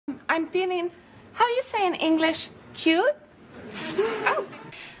I'm feeling, how you say in English, cute? Oh.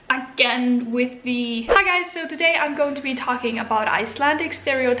 Again with the... Hi guys, so today I'm going to be talking about Icelandic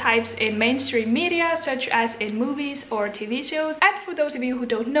stereotypes in mainstream media, such as in movies or TV shows. And for those of you who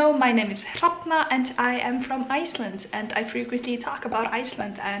don't know, my name is Hrafna and I am from Iceland, and I frequently talk about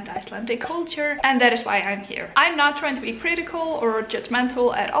Iceland and Icelandic culture, and that is why I'm here. I'm not trying to be critical or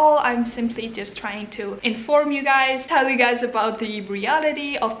judgmental at all. I'm simply just trying to inform you guys, tell you guys about the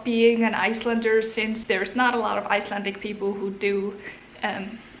reality of being an Icelander, since there's not a lot of Icelandic people who do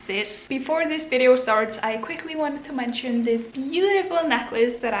this. Before this video starts, I quickly wanted to mention this beautiful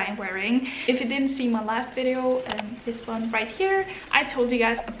necklace that I'm wearing. If you didn't see my last video, this one right here, I told you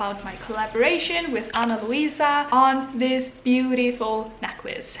guys about my collaboration with Ana Luisa on this beautiful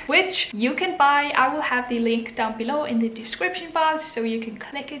necklace, which you can buy. I will have the link down below in the description box, so you can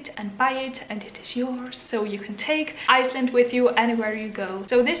click it and buy it, and it is yours, so you can take Iceland with you anywhere you go.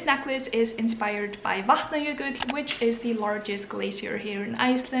 So this necklace is inspired by Vatnajökull, which is the largest glacier here in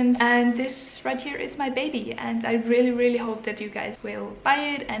Iceland. And this right here is my baby, and I really hope that you guys will buy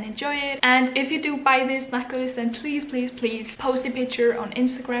it and enjoy it. And if you do buy this necklace, then please post a picture on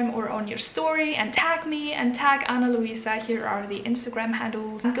Instagram or on your story and tag me and tag Ana Luisa. Here are the Instagram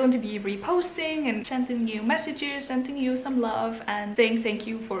handles. I'm going to be reposting and sending you messages, sending you some love and saying thank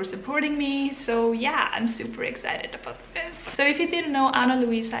you for supporting me. So yeah, I'm super excited about this. So if you didn't know, Ana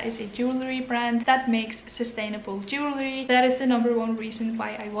Luisa is a jewelry brand that makes sustainable jewelry. That is the #1 reason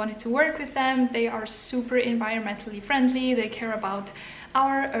why I wanted to work with them. They are super environmentally friendly. They care about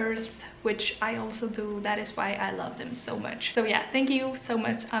our earth, which I also do. That is why I love them so much. So yeah, thank you so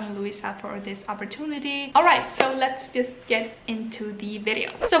much, Ana Luisa, for this opportunity. All right, so let's just get into the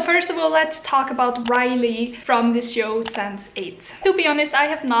video. So first of all, let's talk about Riley from the show Sense8. To be honest, I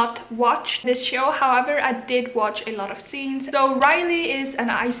have not watched this show. However, I did watch a lot of scenes. So Riley is an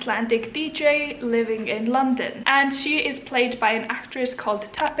Icelandic DJ living in London, and she is played by an actress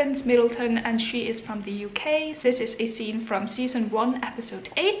called Tuppence Middleton, and she is from the UK. This is a scene from season 1, episode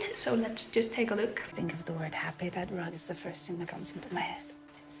 8. So let's just take a look. Think of the word happy, that rug is the first thing that comes into my head.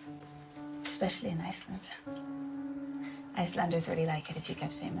 Especially in Iceland. Icelanders really like it if you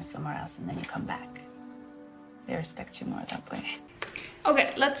get famous somewhere else and then you come back. They respect you more that way.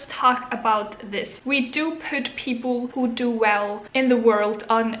 Okay, let's talk about this. We do put people who do well in the world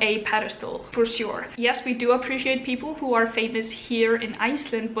on a pedestal, for sure. Yes, we do appreciate people who are famous here in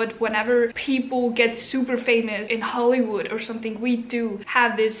Iceland, but whenever people get super famous in Hollywood or something, we do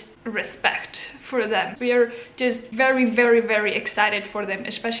have this respect for them. We are just very excited for them,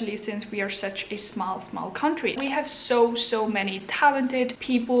 especially since we are such a small country. We have so many talented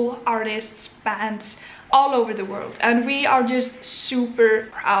people, artists, bands all over the world, and we are just super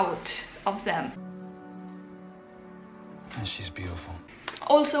proud of them. And she's beautiful.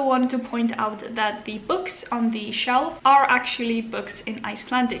 Also wanted to point out that the books on the shelf are actually books in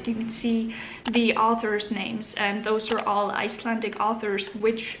Icelandic. You can see the authors' names, and those are all Icelandic authors,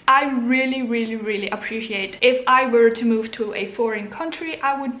 which I really appreciate. If I were to move to a foreign country,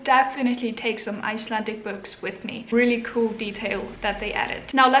 I would definitely take some Icelandic books with me. Really cool detail that they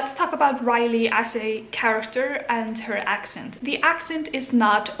added. Now let's talk about Riley as a character and her accent. The accent is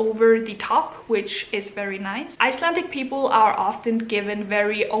not over the top, which is very nice. Icelandic people are often given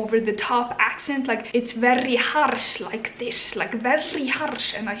very over-the-top accent, like it's very harsh, like this, like very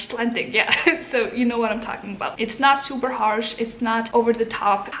harsh and Icelandic, yeah. So you know what I'm talking about. It's not super harsh, it's not over the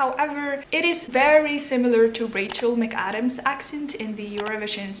top. However, it is very similar to Rachel McAdams' accent in the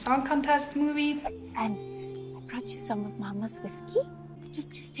Eurovision Song Contest movie. And I brought you some of Mama's whiskey,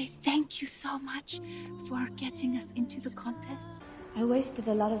 just to say thank you so much for getting us into the contest. I wasted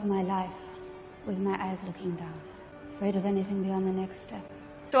a lot of my life with my eyes looking down, afraid of anything beyond the next step.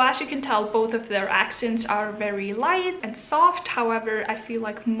 So as you can tell, both of their accents are very light and soft. However, I feel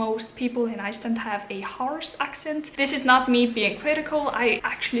like most people in Iceland have a harsh accent. This is not me being critical. I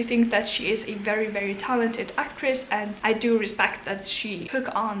actually think that she is a very talented actress, and I do respect that she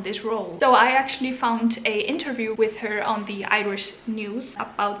took on this role. So I actually found an interview with her on the Irish news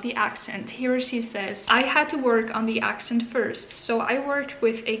about the accent. Here she says, "I had to work on the accent first, so I worked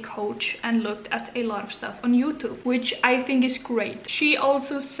with a coach and looked at a lot of stuff on YouTube," which I think is great. She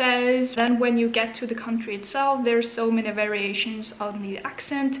also says then when you get to the country itself, there's so many variations on the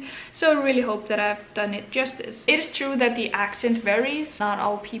accent, so I really hope that I've done it justice. It is true that the accent varies. Not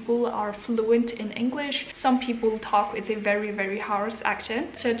all people are fluent in English. Some people talk with a very harsh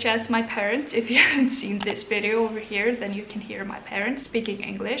accent, such as my parents. If you haven't seen this video over here, then you can hear my parents speaking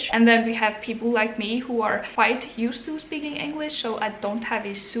English. And then we have people like me who are quite used to speaking English, so I don't have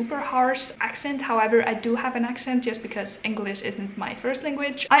a super harsh accent. However, I do have an accent just because English isn't my first language.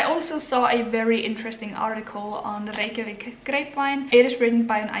 language. I also saw a very interesting article on the Reykjavik Grapevine. It is written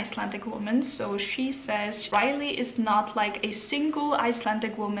by an Icelandic woman, so she says Riley is not like a single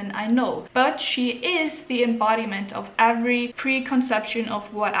Icelandic woman I know, but she is the embodiment of every preconception of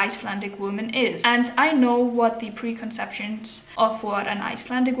what Icelandic woman is. And I know what the preconceptions of what an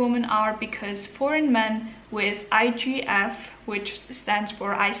Icelandic woman are because foreign men with IGF, which stands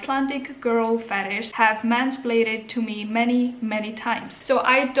for Icelandic Girl Fetish, have mansplained to me many times. So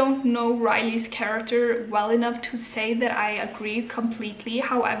I don't know Riley's character well enough to say that I agree completely.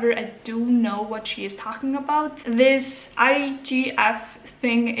 However, I do know what she is talking about. This IGF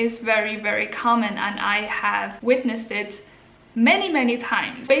thing is very common, and I have witnessed it many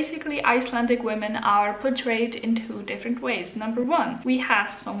times. Basically, Icelandic women are portrayed in two different ways. Number one, we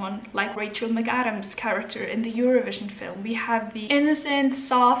have someone like Rachel McAdams' character in the Eurovision film. We have the innocent,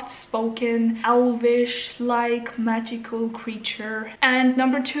 soft-spoken, elvish-like magical creature. And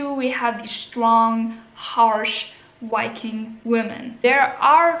number two, we have the strong, harsh Viking women. There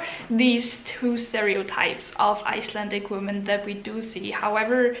are these two stereotypes of Icelandic women that we do see.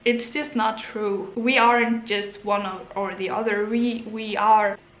 However, it's just not true. We aren't just one or the other. We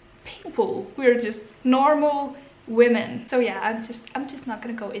are people. We're just normal women. So yeah, I'm just not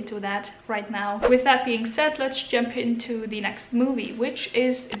gonna go into that right now. With that being said, let's jump into the next movie, which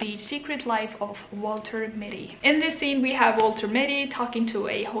is The Secret Life of Walter Mitty. In this scene, we have Walter Mitty talking to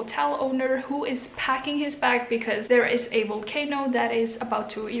a hotel owner who is packing his bag because there is a volcano that is about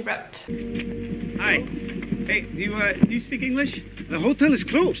to erupt. Hi. Hey, do you speak English? The hotel is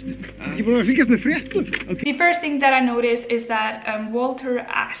closed. You will fylgjast með fréttum. The first thing that I noticed is that Walter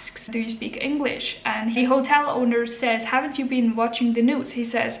asks, do you speak English? And the hotel owner says, haven't you been watching the news? He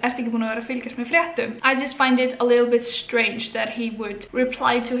says, ertu ekki búin að vera að fylgjast með fréttum? I just find it a little bit strange that he would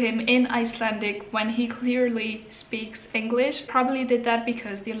reply to him in Icelandic when he clearly speaks English. Probably did that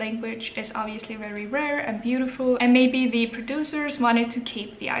because the language is obviously very rare and beautiful, and maybe the producers wanted to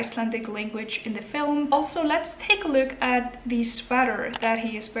keep the Icelandic language in the film. Also, let's take a look at the sweater that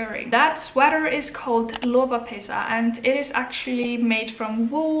he is wearing. That sweater is called lopapeysa, and it is actually made from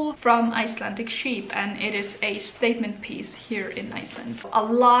wool from Icelandic sheep, and it is a statement piece here in Iceland. A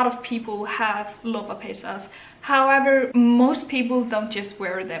lot of people have lopapeysas. However, most people don't just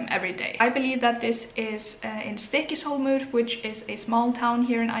wear them every day. I believe that this is in Stykkishólmur, which is a small town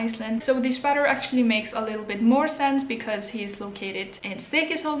here in Iceland. So the sweater actually makes a little bit more sense because he is located in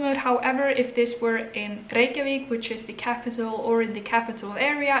Stykkishólmur. However, if this were in Reykjavik, which is the capital, or in the capital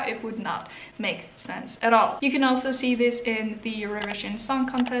area, it would not make sense at all. You can also see this in the Eurovision Song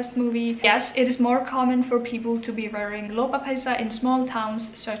Contest movie. Yes, it is more common for people to be wearing lopapeysa in small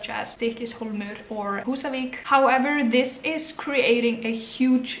towns such as Stykkishólmur or Húsavík. However, this is creating a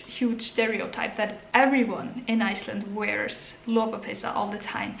huge stereotype that everyone in Iceland wears lopapeysa all the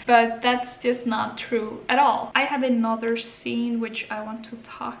time. But that's just not true at all. I have another scene which I want to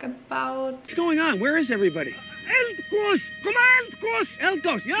talk about. What's going on? Where is everybody? Eldgos! Kom að eldgos!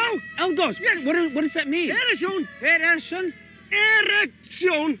 Eldgos! Já! Eldgos! Yes! What does that mean? Ereksjón! Ereksjón?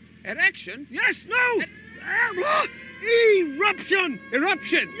 Ereksjón! Erection? Yes! No! Eruption!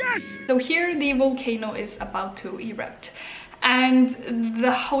 Eruption! Yes! So here the volcano is about to erupt, and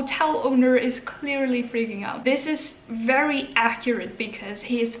the hotel owner is clearly freaking out. This is very accurate because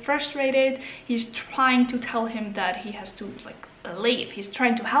he is frustrated. He's trying to tell him that he has to leave. He's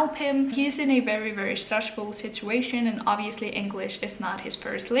trying to help him. He's in a very stressful situation, and obviously English is not his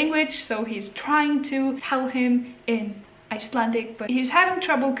first language, so he's trying to tell him in Icelandic, but he's having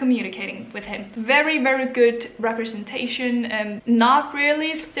trouble communicating with him. Very good representation, not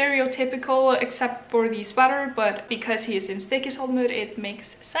really stereotypical except for the sweater, but because he is in Stykkishólmur, it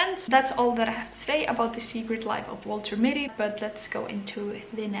makes sense. That's all that I have to say about The Secret Life of Walter Mitty, but let's go into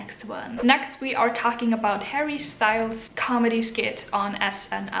the next one. Next, we are talking about Harry Styles' comedy skit on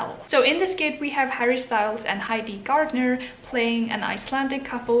SNL. So in this skit, we have Harry Styles and Heidi Gardner playing an Icelandic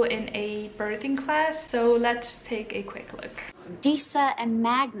couple in a birthing class. So let's take a quick look. Disa and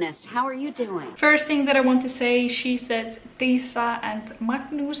Magnus, how are you doing? First thing that I want to say, she says Disa and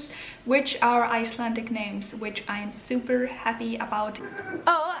Magnus, which are Icelandic names, which I'm super happy about.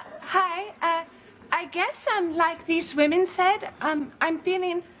 Oh, hi. I guess like these women said, I'm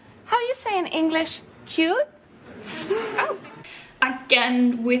feeling, how you say in English, cute? Oh.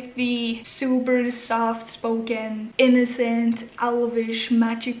 Again, with the super soft-spoken, innocent, elvish,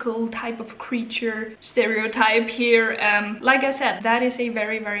 magical type of creature stereotype here. Like I said, that is a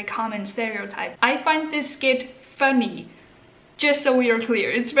very common stereotype. I find this skit funny. Just so we are clear,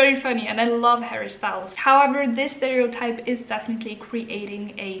 it's very funny and I love Harry Styles. However, this stereotype is definitely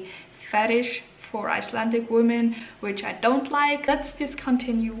creating a fetish for Icelandic women, which I don't like. Let's just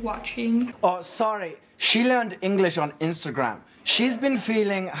continue watching. Oh, sorry. She learned English on Instagram. She's been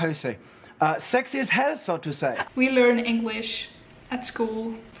feeling, how you say, sexy as hell, so to say. We learn English at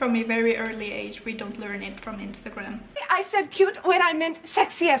school from a very early age. We don't learn it from Instagram. I said cute when I meant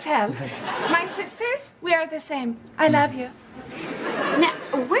sexy as hell. My sisters, we are the same. I love you. Now,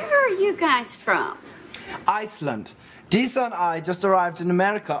 where are you guys from? Iceland. Disa and I just arrived in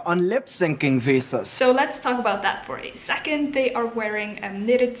America on lip-syncing visas. So let's talk about that for a second. They are wearing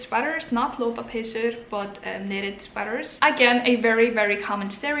knitted sweaters, not lopapeyjur, but knitted sweaters. Again, a very, very common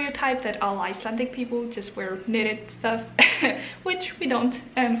stereotype that all Icelandic people just wear knitted stuff, which we don't,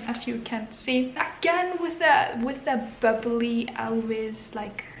 as you can see. Again, with the bubbly Elvis,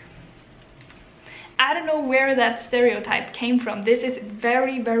 like, I don't know where that stereotype came from. This is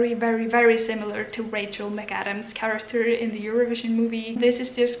very, very, very, very similar to Rachel McAdams' character in the Eurovision movie. This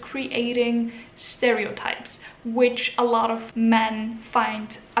is just creating stereotypes, which a lot of men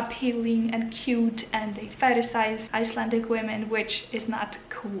find appealing and cute, and they fetishize Icelandic women, which is not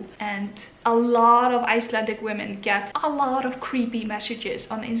cool. And a lot of Icelandic women get a lot of creepy messages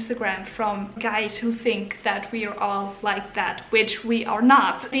on Instagram from guys who think that we are all like that, which we are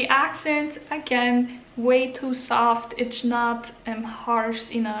not. The accent, again, way too soft. It's not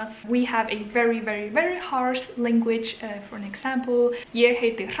harsh enough. We have a very, very, very harsh language. For an example, ég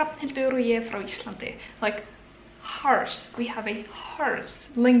heiti Hrafna og ég frá Íslandi. Like, harsh. We have a harsh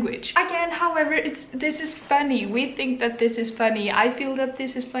language. Again, however, this is funny. We think that this is funny. I feel that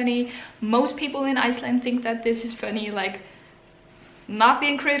this is funny. Most people in Iceland think that this is funny. Like, not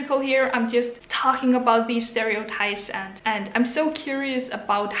being critical here, I'm just talking about these stereotypes, and I'm so curious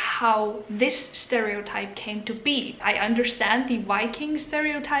about how this stereotype came to be. I understand the Viking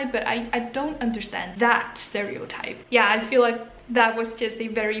stereotype, but I don't understand that stereotype. Yeah, I feel like that was just a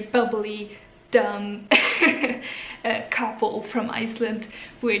very bubbly, dumb couple from Iceland,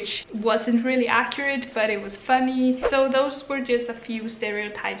 which wasn't really accurate, but it was funny. So those were just a few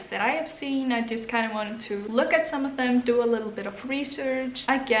stereotypes that I have seen. I just kind of wanted to look at some of them, do a little bit of research.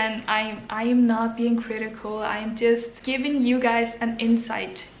 Again, I am not being critical. I am just giving you guys an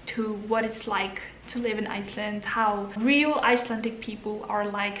insight to what it's like to live in Iceland, how real Icelandic people are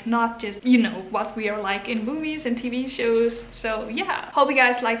like, not just, you know, what we are like in movies and TV shows. So yeah, hope you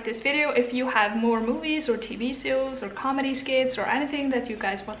guys liked this video. If you have more movies or TV shows or comedy skits or anything that you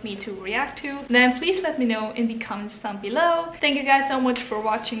guys want me to react to, then please let me know in the comments down below. Thank you guys so much for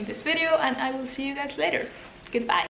watching this video, and I will see you guys later. Goodbye.